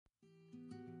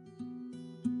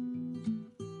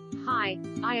Hi,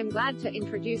 I am glad to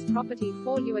introduce property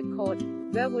 4 Ewart Court,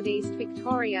 Burwood, East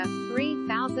Victoria,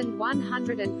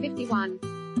 3151.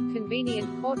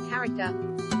 Convenient court character.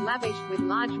 Lavish with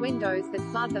large windows that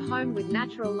flood the home with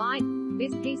natural light,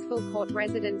 this peaceful court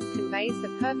residence conveys the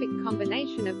perfect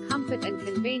combination of comfort and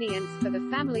convenience for the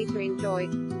family to enjoy.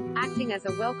 Acting as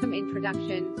a welcome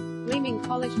introduction, gleaming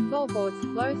polished floorboards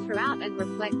flow throughout and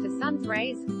reflect the sun's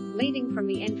rays, leading from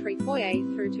the entry foyer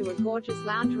through to a gorgeous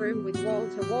lounge room with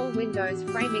wall-to-wall windows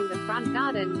framing the front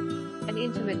garden. An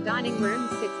intimate dining room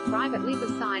sits privately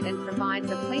beside and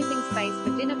provides a pleasing space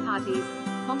for dinner parties,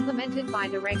 complemented by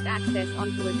direct access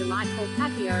onto a delightful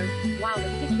patio, while the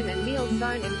kitchen and meal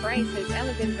zone embraces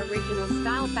elegant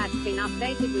original-style bats been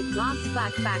updated with glass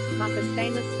splashbacks plus a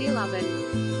stainless steel oven.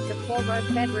 The 4-row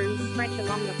bedrooms stretch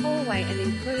along the hallway and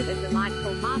include a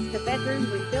delightful master bedroom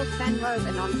with built-in robe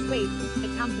and ensuite,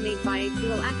 accompanied by a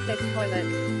dual-access toilet,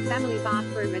 family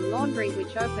bathroom and laundry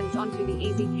which opens onto the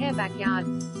easy care backyard.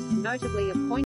 Notably appointed